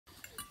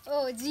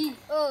Ogi.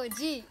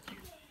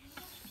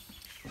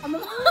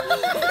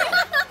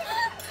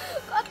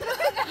 कत्रो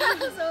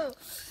गाह्रो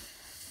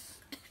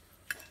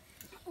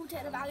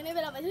उठेर भाग्ने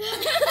बेला भयो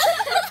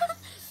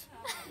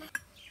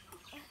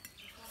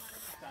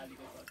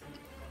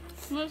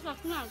म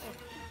सक्नु आको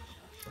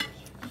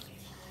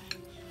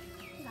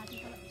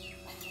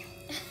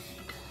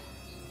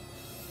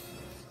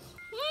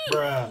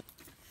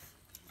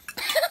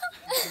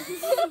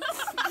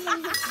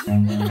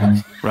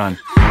Run.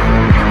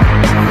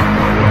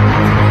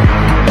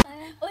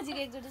 Ogi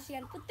एक जोडी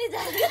सियान कुत्तै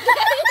जान्छ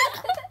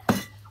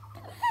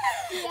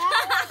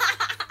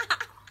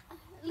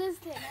लुज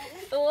थिएन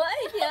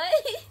ओइ है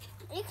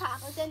ए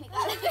खाएको चाहिँ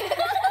निकाले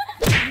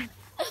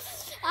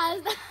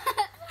आज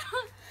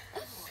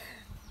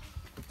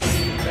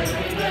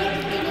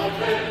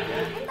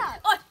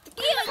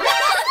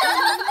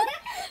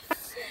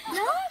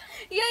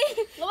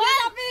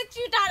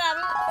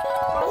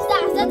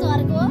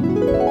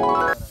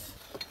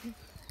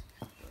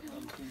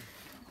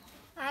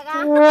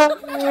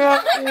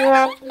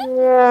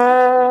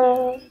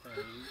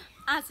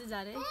आँसु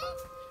झरे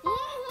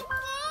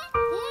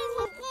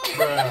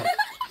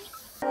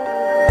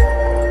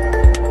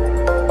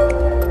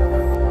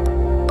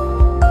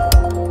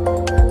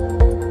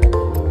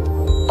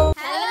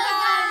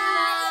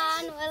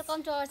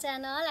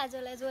channel as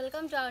well as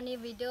welcome to our new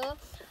video.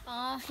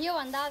 यो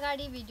भन्दा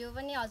अगाडि भिडियो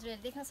पनि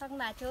हजुरहरुले देख्न सक्नु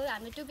भएको थियो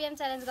हामीले 2 PM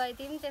च्यालेन्ज गरेको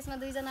थियौं त्यसमा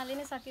दुई जनाले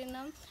नै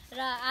सकेनौं र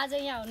आज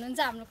यहाँ हुनुहुन्छ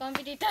हाम्रो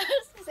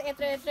कम्पिटिटर्स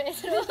यत्रो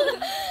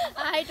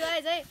हाइट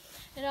वाइज है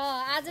र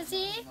आज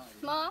चाहिँ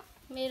म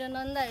मेरो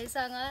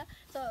नन्दहरुसँग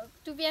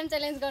 2 PM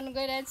च्यालेन्ज गर्न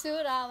गइरहेको छु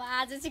र अब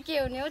आज चाहिँ के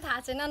हुने हो थाहा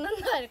छैन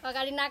नन्दहरुको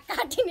अगाडि नाक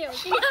काटिने हो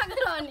कि नाक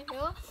रहने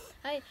हो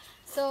है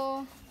सो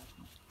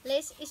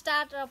लेट्स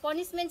स्टार्ट र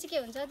पनिशमेन्ट चाहिँ के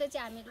हुन्छ त्यो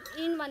चाहिँ हामीले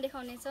इन्डमा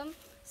देखाउने छौं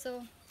so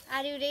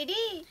are you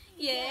ready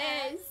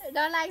Yes.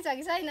 डर लागेको छ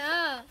कि छैन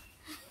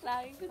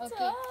लागेको छ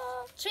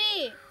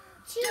 3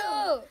 2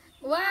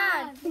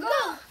 1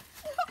 गो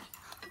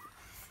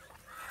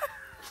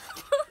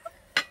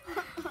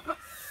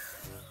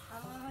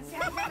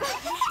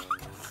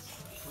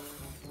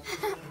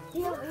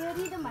यो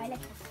रिदम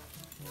भाइलाई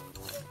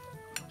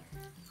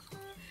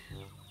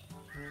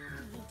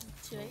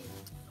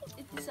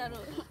यति साह्रो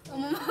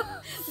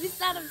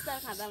बिस्तारो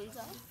खाँदा हुन्छ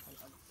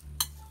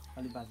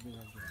अलि बाँच्दै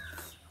गर्छु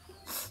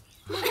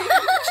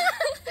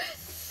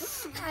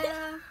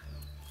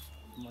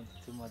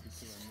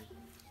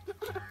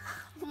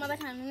म त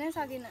खानु नै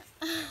सकिन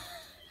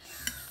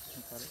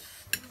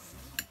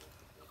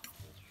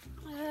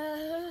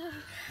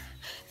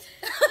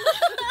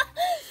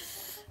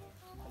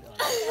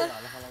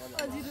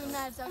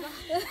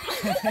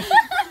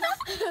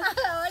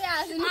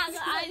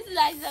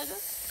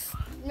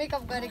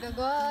मेकअप गरेको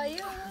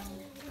गयो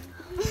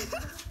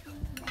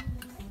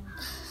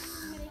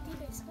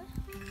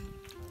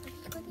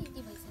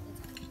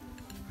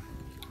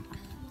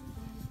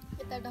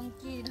यता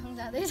डङ्की ढङ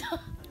जाँदैछ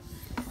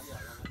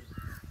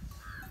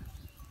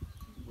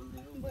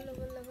बोल्लो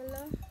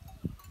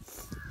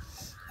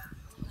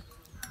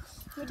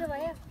मिठो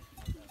भयो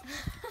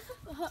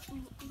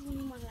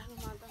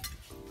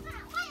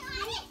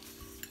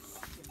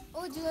ओ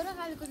जियो र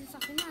कालीको चाहिँ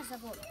सकिन आशा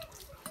पो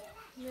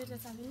मेरो त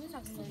सकिँदैन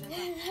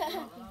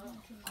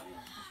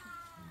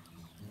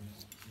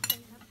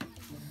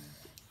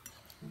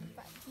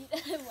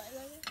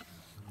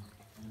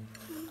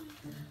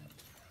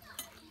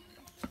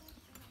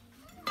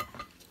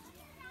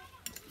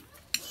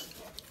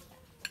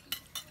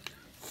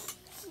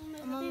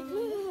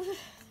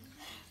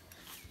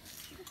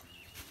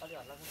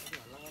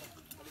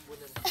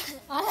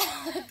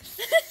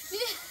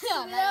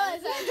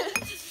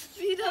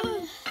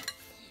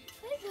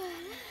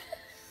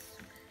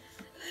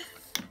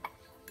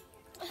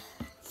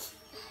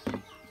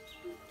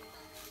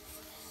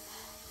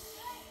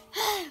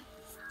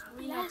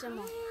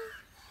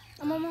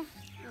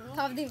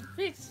थप्दिउँ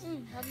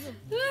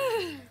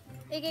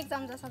एक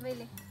चम्चा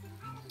सबैले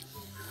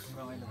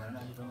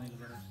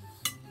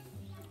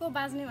को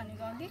बाज्ने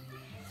भनेको अघि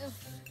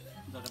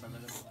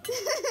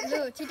लु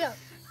छिटो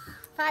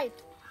फाइट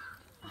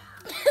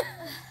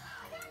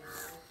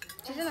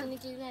छिटो न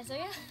निक्लिनु आएछ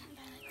क्या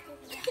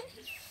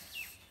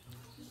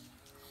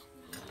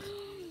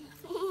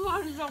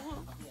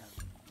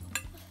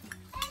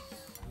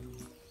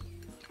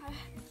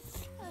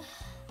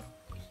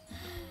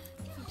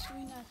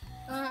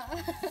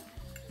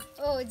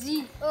Ogi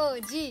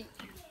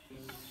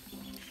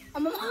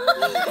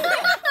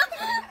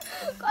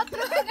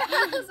कत्रो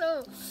गाह्रो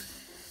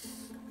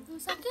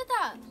सक्यो त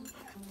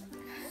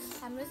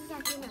हाम्रो चाहिँ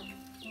सकिएन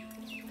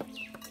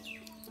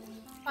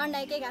अन्डा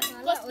एकै गाँसमा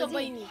ल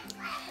बहिनी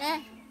ए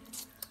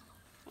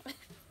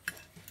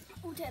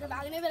उठेर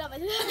भाग्ने बेला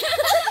भयो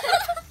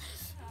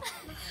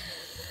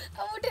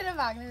उठेर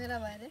भाग्ने बेला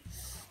भयो रे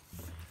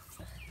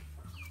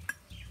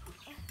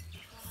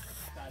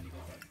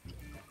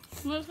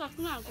म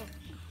सक्नु आको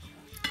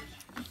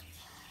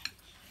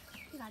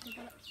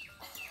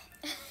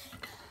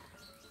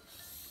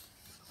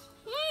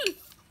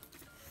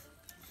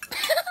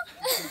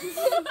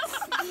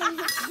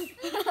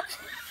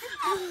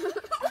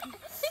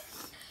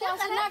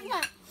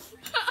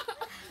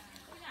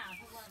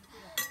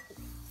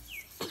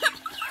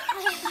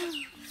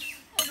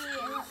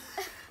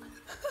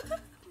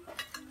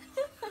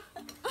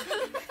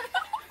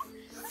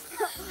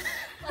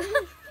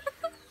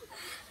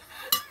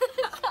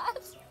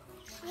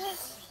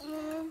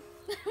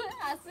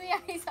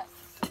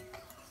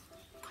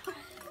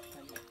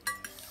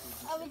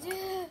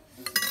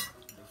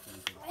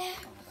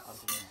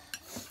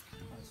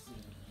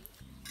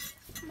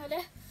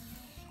मात्रै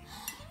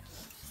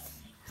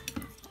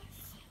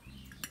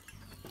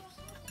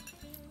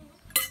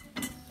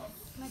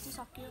म्याच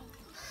सक्यो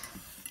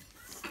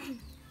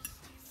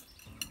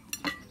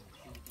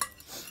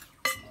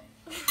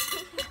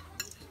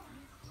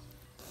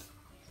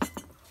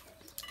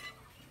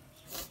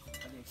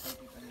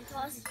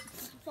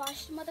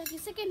फर्स्ट मात्र कि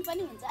सेकेन्ड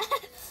पनि हुन्छ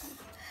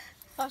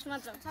फर्स्ट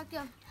मात्र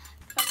सक्यो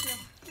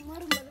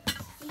मरौँ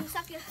बोलो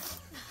सक्यो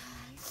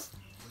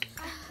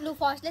लु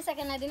फर्स्टले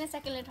सेकेन्डलाई दिने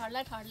सेकेन्डले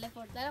थर्डलाई थर्डले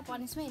फोर्थलाई र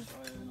पनिसमेन्ट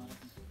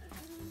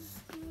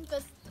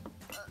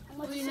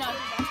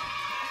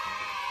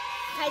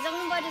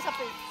खाइसक्नु पर्यो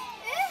सबै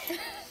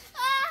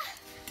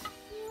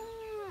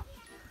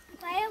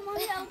पायो म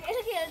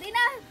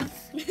खेल्दिनँ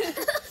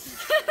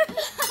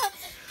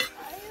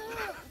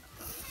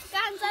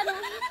कान्छा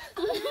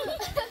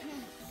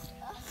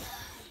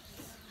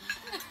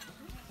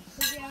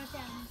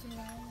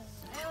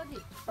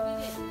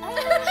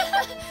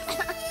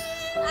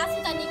आँसु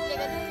त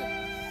निक्लेको थियो नि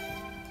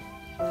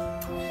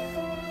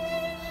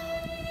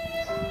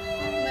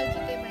मैले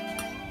जितेँ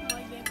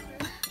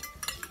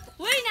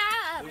होइन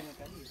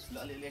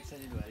अलिअलि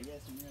एक्साइटेड भएर क्या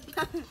सुन्नु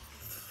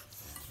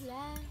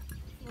ला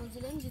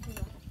मजुले पनि जित्नु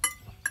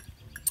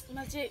म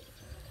चाहिँ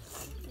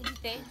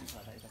जितेँ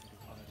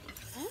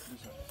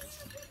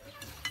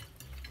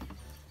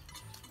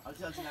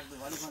अल्छी अल्छी लाग्दो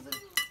अलिक मजाले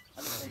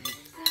अलिक साइड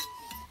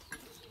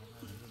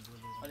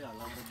अलि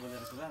हल्ला गरेर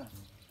बोलेर कुरा न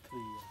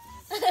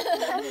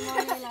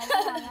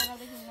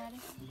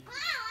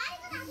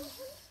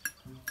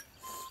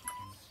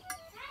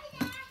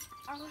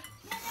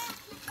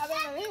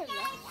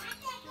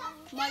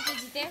मैले चाहिँ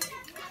जितेँ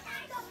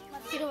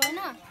फिर भएन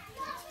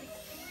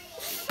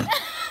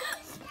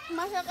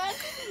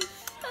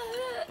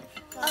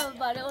अब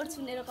भरे ओठ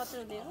छुनेर कत्रो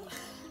हुने हो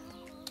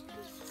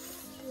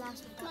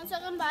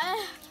मसकन भयो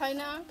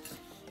छैन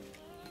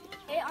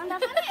ए अन्डा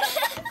पनि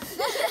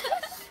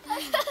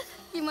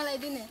तिमीलाई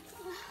दिने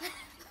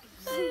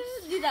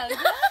दिदा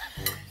हुन्छ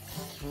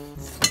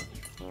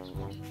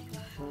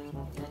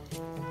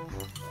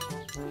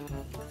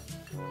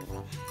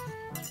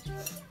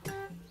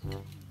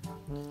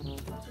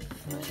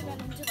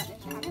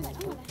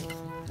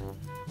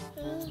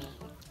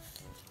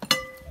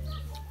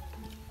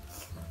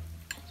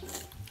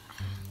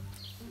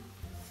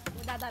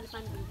दादाले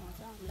पानी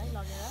पिउनुहुन्छ हामीलाई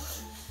लगेर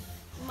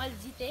मैले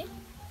जितेँ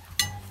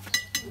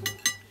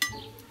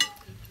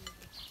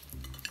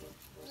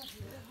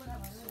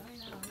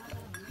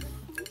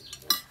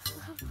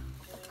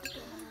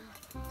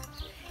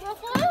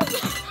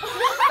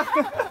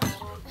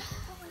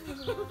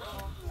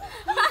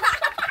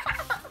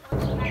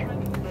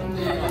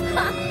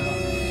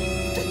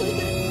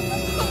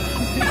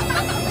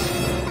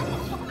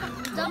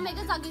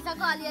जम्मेको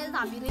सकिसक्यो अलिअलि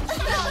थापिने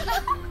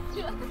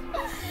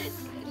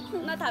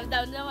नथाप्दा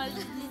हुन्छ मैले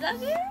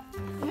जितिसकेँ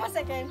म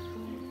सेकेन्ड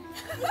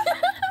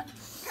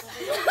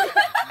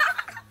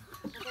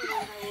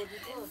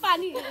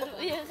पानी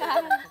उयो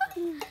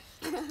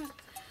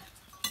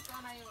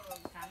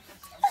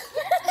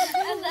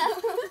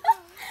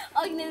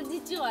अघि नै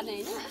जित्छु भने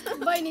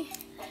होइन बहिनी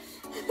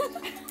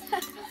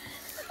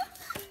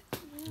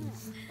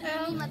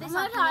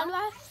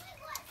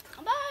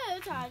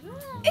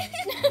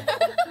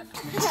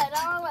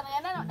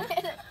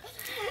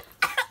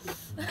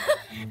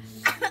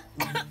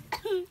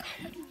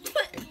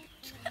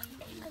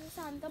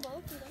शान्त भयो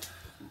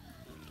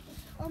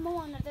पुरा म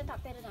अनुहार चाहिँ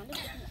थपेर झन्डै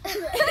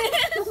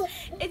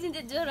एकछिन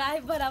चाहिँ ज्वरो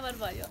आयो बराबर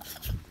भयो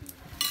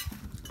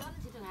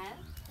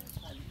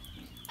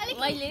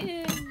मैले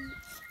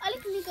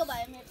अलिक निको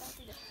भयो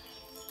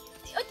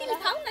मेरो तिमी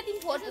खाऊ न तिमी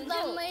फोर्थ हुन्छ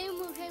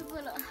मुखै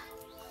बोलो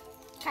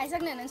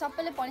खाइसक्ने भने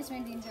सबैले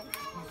पनिसमेन्ट दिन्छ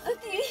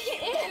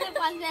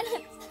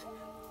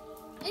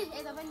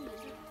यता पनि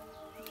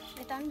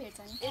यता पनि भेट्छ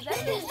नि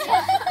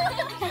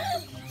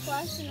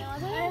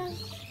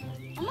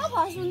म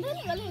फर्स्ट हुन्थेँ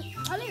नि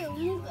अलिक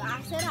मुख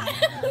हाँसेर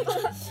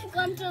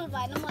कन्ट्रोल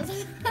भएन मजा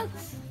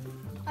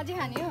अझै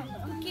खाने हो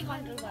के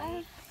कन्ट्रोल भयो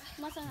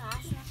मसँग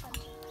हाँस्न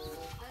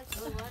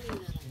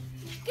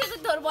के को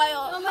थोर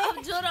भयो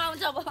ज्वरो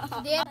आउँछ अब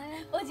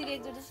ओजीले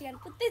एकचोटि सिगान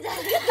पुत्तै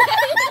जान्छ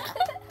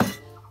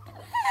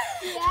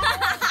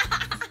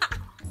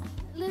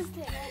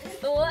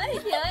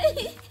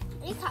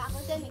यी खाएको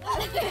चाहिँ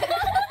निकाल्यो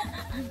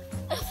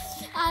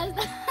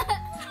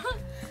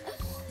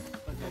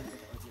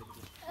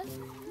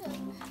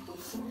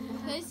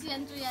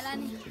सिजन चुयाला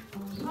नि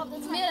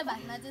मेरो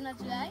भातमा चाहिँ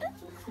नचुया है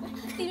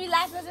तिमी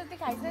लास्टमा जति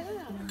खाइसक्यो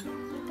न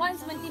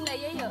पनिसमेन्ट तिमीलाई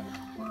यही हो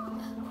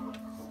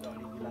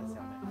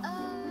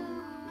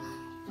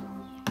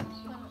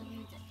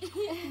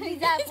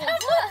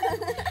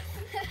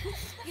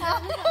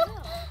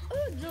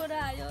ज्वरो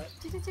आयो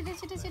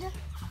छिटो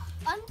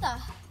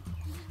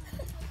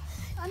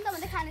अन्त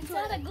मात्रै खाने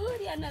छोरा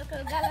गोरी अनुहारको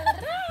गाला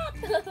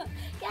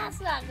क्यास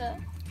लाग्यो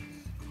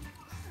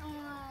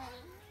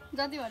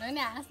जति भन्यो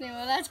नि हाँस्ने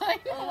होला छैन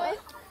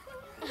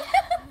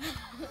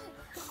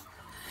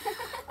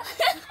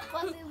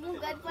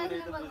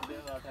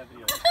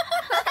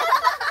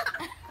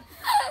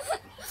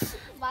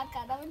भात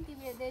खाँदा पनि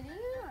तिमी हेर्दै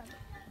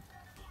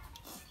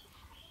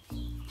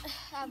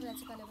अब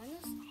चाहिँ कसले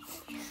भन्नुस्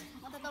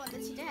म त भन्दा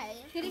छिटै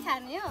खाएँ फेरि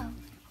खाने हो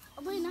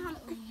अब नखानु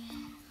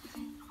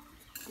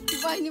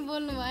बहिनी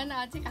बोल्नु भएन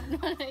अझै खानु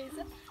रहेछ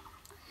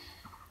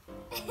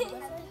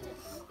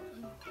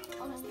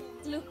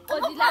लु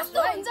ओजी लास्ट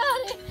हुन्छ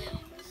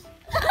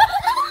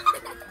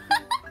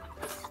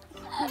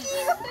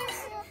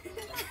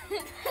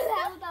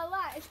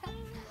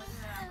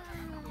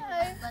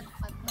अरे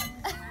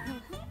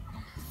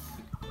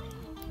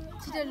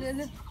छिटो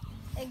लिनु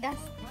एक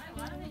गास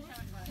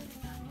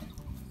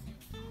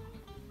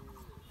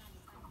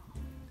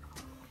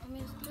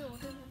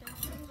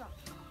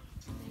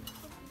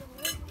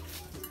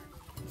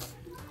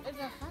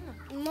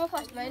म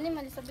फर्स्ट भयो नि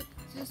मैले सबै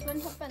जुस पनि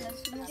सबैभन्दा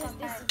सुन्नु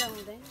त्यस्तो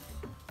हुँदैन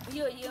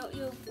यो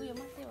उयो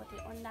मात्रै हो त्यो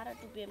अन्डा र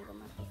 2 PM को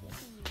मात्रै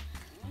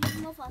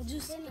म फर्स्ट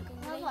जुस म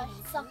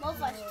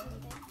फर्स्ट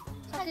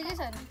सकेकै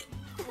छैन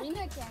होइन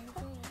क्या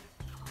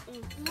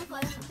म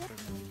फर्स्ट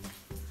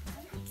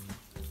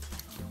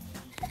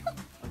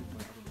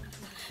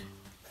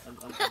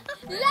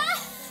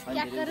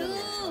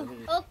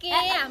ओके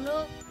हाम्रो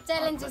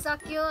च्यालेन्ज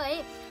सक्यो है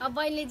अब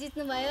बहिनीले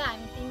जित्नु भयो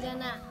हामी 3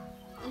 जना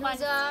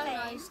loser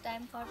it's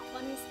time for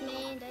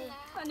punishment है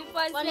अनि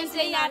पनिशमेन्ट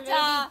चाहिँ यहाँ छ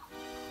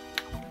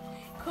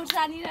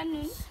खुर्सानी र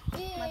नुन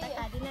म त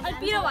खादिन अनि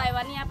पिरो भयो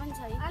भने यहाँ पनि छ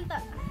है अन्त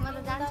म त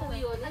जान्छु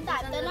अन्त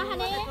हात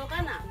नखाने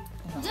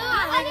जो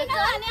हामीले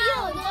खाने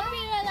हुन्छ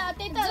पिरो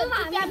त्यही त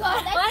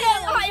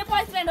यो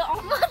पनिशमेन्ट हो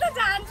म त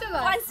जान्छु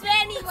घर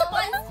पनिशमेन्ट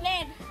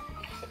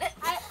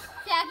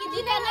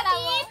फ्याँकिदिन न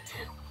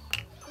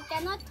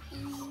क्यानट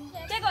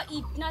त्यहीको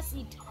इट न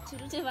सिट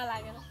छिटो चेवा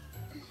लागेर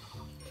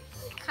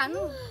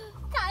खानु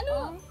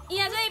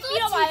यहाँ चाहिँ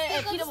पिरो भयो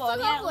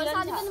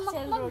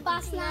भने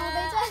बास्न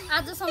आउँदैछ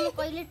आजसम्म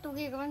कहिले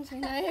टुकेको पनि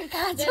छैन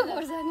काँचो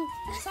खोर्सानी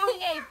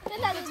सँगै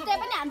त्यही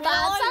पनि हाम्रो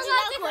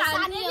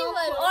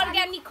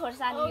अर्ग्यानिक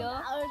खोर्सानी हो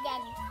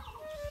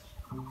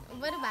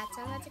बरु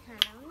भातसँग चाहिँ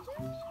खाना हुन्छ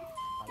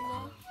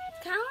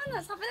खाऊ न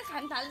सबैले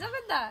खान थाल्छ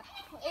पनि त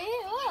ए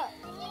हो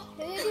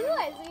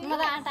म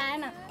त आँटा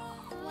आएन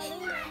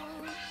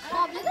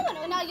सबले त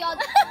भनेको न यो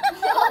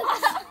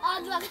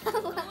अदुवा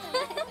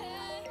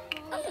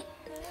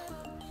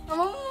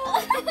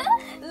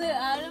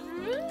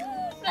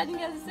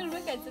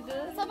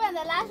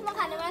सबैभन्दा लास्टमा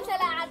खाने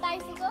मान्छेलाई आँटा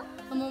आइसक्यो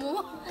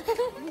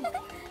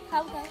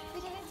खाऊ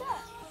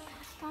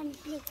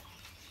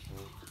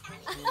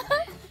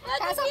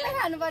सबै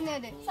खानुपर्ने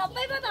अरे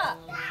सबैको त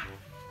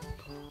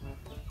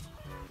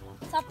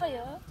सबै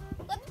हो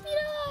कति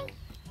पिरो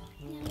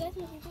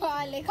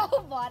अहिले खाऊ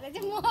भएर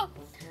चाहिँ म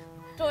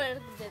टोरेर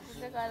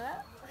गरेर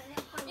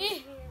ए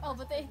अब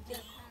त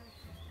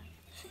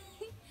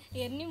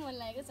हेर्नै मन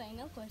लागेको छैन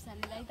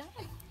खोर्सानीलाई त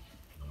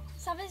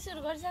सबै सुरु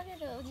गरिसक्यो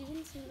त ओजी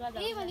पनि सुरु गर्दा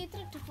ए मैले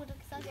यत्रो टुपुटुक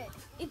सके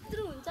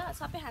यत्रो हुन्छ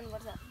सबै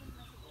खानुपर्छ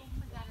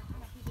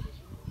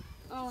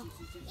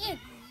ए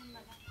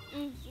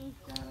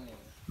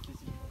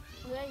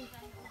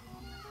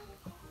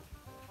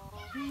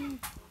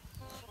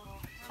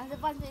अन्त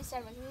 5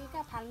 स्टार भन्छ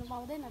कहाँ फाल्नु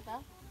पाउँदैन त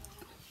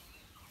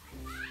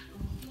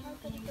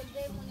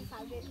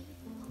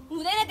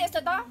हुँदैन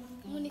त्यस्तो त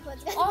मुनि खोज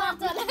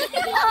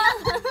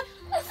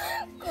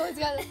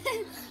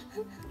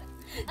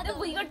त्यो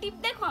भुइँको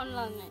टिप्दै खुवाउनु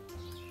लाग्ने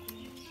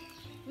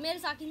मेरो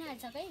सकिन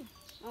आइसक्यो है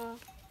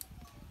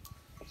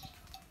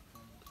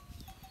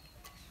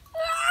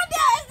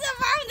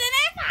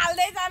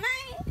फाल्दैछ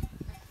नै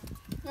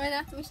होइन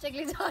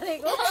मिस्टेकले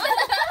झरेको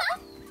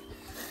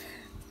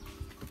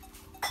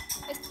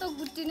यस्तो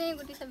गुटी नै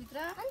गुटी छ भित्र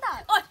अन्त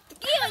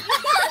के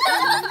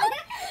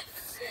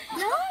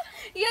हो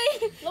यही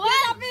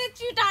सबै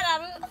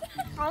चुटारहरू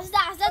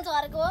हाँस्दा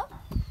झरेको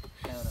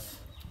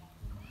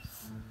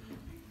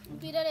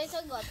पिरो रहेछ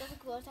घरको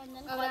खोर्सानी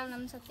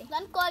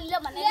झन् कलिलो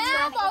भनेर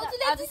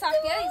आज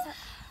सक्यो है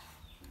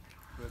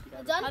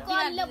झन्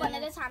कलिलो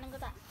भनेर छानेको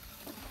त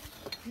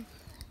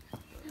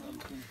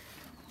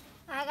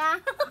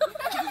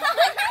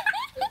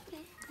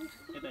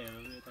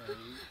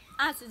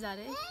आँसु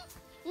झरे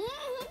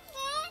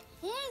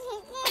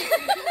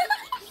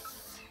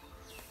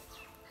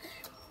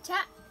छा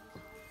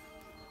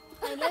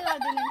अहिले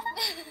गर्दिनँ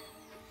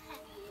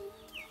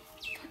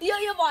यो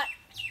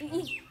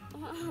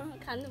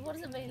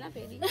खानुपर्छ बहिना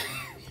फेरि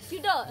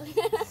छिटो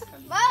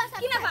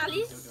किन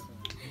फालिस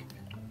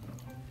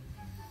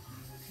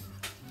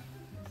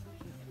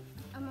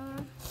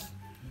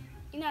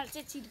यिनीहरू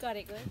चाहिँ चिट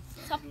गरेको है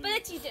सबैले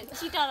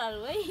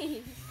चिटरहरू है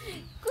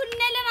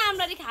कुनैले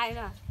राम्ररी खाएन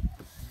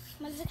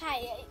मैले चाहिँ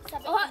खाएँ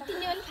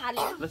तिमीले पनि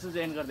फाल्यो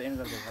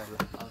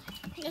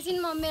एकछिन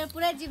म मेरो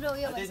पुरा जिब्रो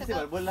उयो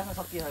भइसक्यो बोल्न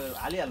सकियो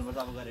हालिहाल्नुपर्छ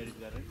अब गरेर एडिट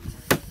गरेर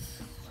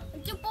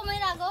चुप्पोमै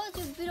राखो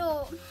चुप्पिरो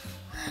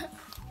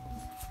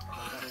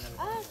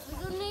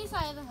जुनै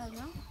सकेको छैन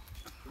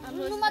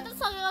नुनु मात्रै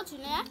सकेको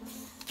छुइनँ यहाँ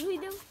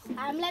धुइदेऊ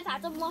हामीलाई थाहा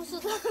छ मसु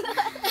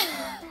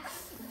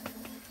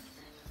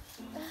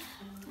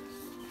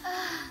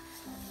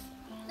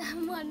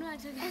मर्नु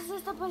आँट्छ यस्तो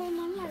तपाईँलाई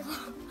मन लाग्छ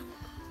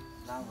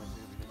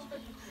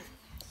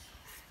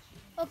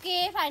ओके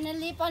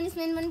फाइनल्ली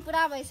पनिसमेन्ट पनि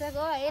पुरा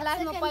भइसक्यो है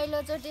लास्टमा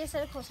पहिलोचोटि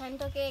यसरी खोर्सानी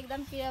टोके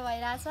एकदम पिरो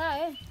भइरहेछ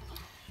है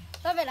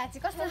तपाईँहरूलाई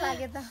चाहिँ कस्तो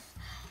लाग्यो त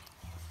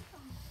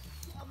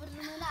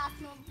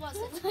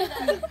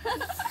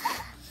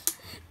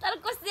तर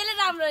कसैले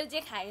राम्रो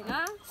चाहिँ खाएन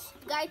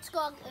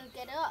गाइड्सको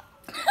के अरे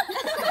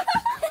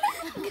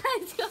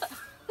गाइड्सको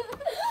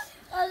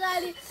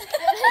अगाडि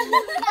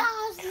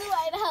हाँस्नु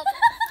भइरहेको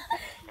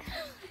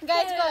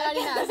गाइड्सको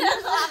अगाडि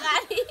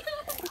अगाडि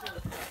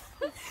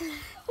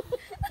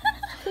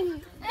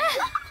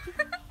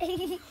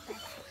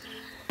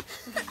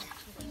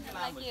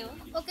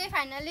ओके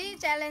फाइनली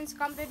च्यालेन्ज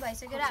कम्प्लिट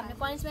भइसक्यो र हामीले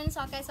पनिसमेन्ट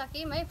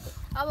सकाइसक्यौँ है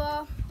अब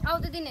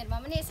आउँदो दिनहरूमा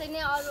पनि यसरी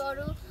नै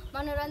अरू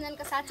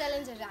मनोरञ्जनका साथ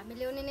च्यालेन्जहरू हामी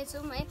ल्याउने नै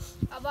छौँ है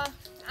अब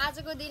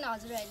आजको दिन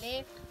हजुरहरूले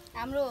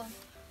हाम्रो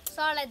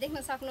सरलाई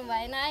देख्न सक्नु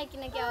भएन है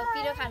किनकि अब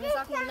पिरो खानु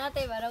सक्नुहुन्न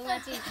त्यही भएर उहाँ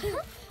चाहिँ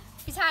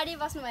पछाडि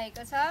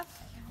बस्नुभएको छ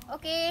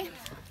ओके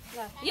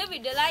यो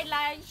भिडियोलाई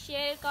लाइक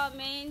शेयर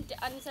कमेन्ट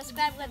अनि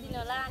सब्सक्राइब गरिदिनु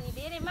होला अनि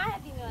धेरै माया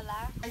दिनु होला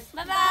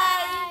बाइ बाइ